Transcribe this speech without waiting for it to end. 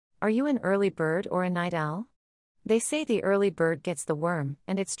Are you an early bird or a night owl? They say the early bird gets the worm,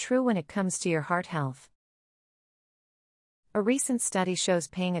 and it's true when it comes to your heart health. A recent study shows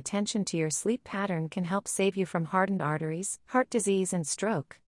paying attention to your sleep pattern can help save you from hardened arteries, heart disease, and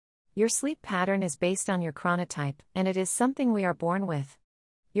stroke. Your sleep pattern is based on your chronotype, and it is something we are born with.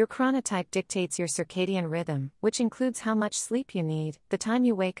 Your chronotype dictates your circadian rhythm, which includes how much sleep you need, the time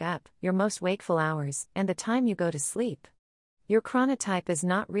you wake up, your most wakeful hours, and the time you go to sleep. Your chronotype is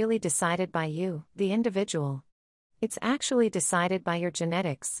not really decided by you, the individual. It's actually decided by your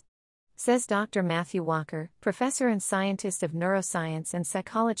genetics, says Dr. Matthew Walker, professor and scientist of neuroscience and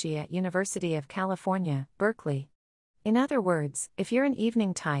psychology at University of California, Berkeley. In other words, if you're an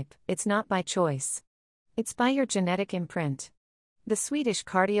evening type, it's not by choice. It's by your genetic imprint. The Swedish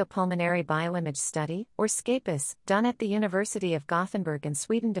cardiopulmonary bioimage study, or SCAPIS, done at the University of Gothenburg in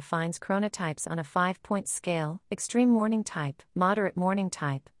Sweden defines chronotypes on a 5-point scale: extreme morning type, moderate morning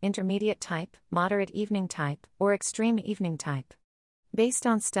type, intermediate type, moderate evening type, or extreme evening type. Based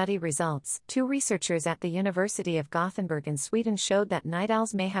on study results, 2 researchers at the University of Gothenburg in Sweden showed that night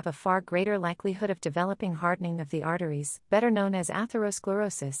owls may have a far greater likelihood of developing hardening of the arteries, better known as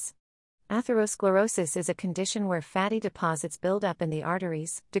atherosclerosis. Atherosclerosis is a condition where fatty deposits build up in the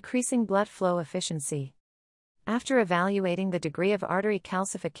arteries, decreasing blood flow efficiency. After evaluating the degree of artery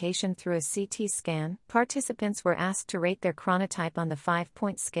calcification through a CT scan, participants were asked to rate their chronotype on the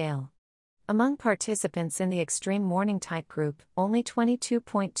 5-point scale. Among participants in the extreme morning type group, only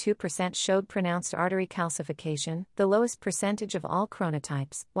 22.2% showed pronounced artery calcification, the lowest percentage of all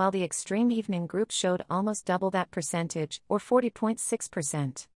chronotypes, while the extreme evening group showed almost double that percentage, or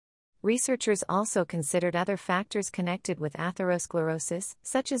 40.6%. Researchers also considered other factors connected with atherosclerosis,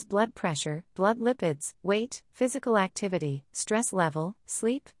 such as blood pressure, blood lipids, weight, physical activity, stress level,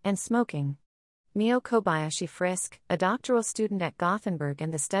 sleep, and smoking. Mio Kobayashi-Frisk, a doctoral student at Gothenburg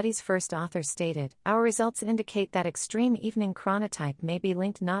and the study's first author, stated, "Our results indicate that extreme evening chronotype may be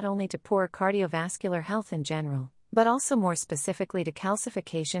linked not only to poorer cardiovascular health in general, but also more specifically to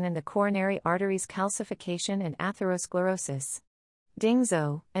calcification in the coronary arteries, calcification and atherosclerosis." Ding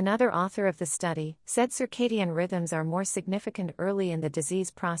Zhou, another author of the study, said circadian rhythms are more significant early in the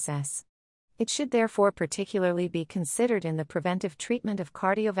disease process. It should therefore particularly be considered in the preventive treatment of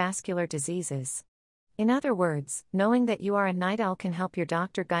cardiovascular diseases. In other words, knowing that you are a night owl can help your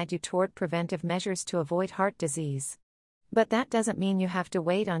doctor guide you toward preventive measures to avoid heart disease. But that doesn't mean you have to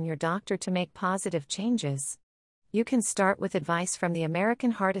wait on your doctor to make positive changes. You can start with advice from the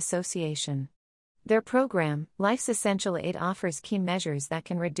American Heart Association. Their program, Life's Essential 8, offers key measures that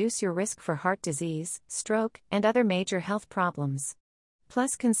can reduce your risk for heart disease, stroke, and other major health problems.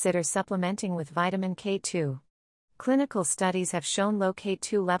 Plus, consider supplementing with vitamin K2. Clinical studies have shown low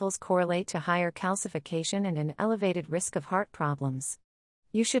K2 levels correlate to higher calcification and an elevated risk of heart problems.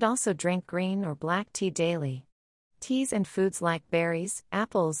 You should also drink green or black tea daily. Teas and foods like berries,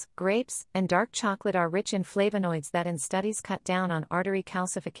 apples, grapes, and dark chocolate are rich in flavonoids that in studies cut down on artery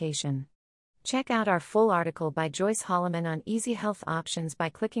calcification. Check out our full article by Joyce Hollman on easy health options by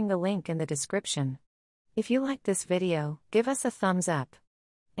clicking the link in the description. If you liked this video, give us a thumbs up.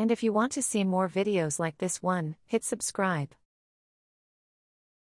 And if you want to see more videos like this one, hit subscribe.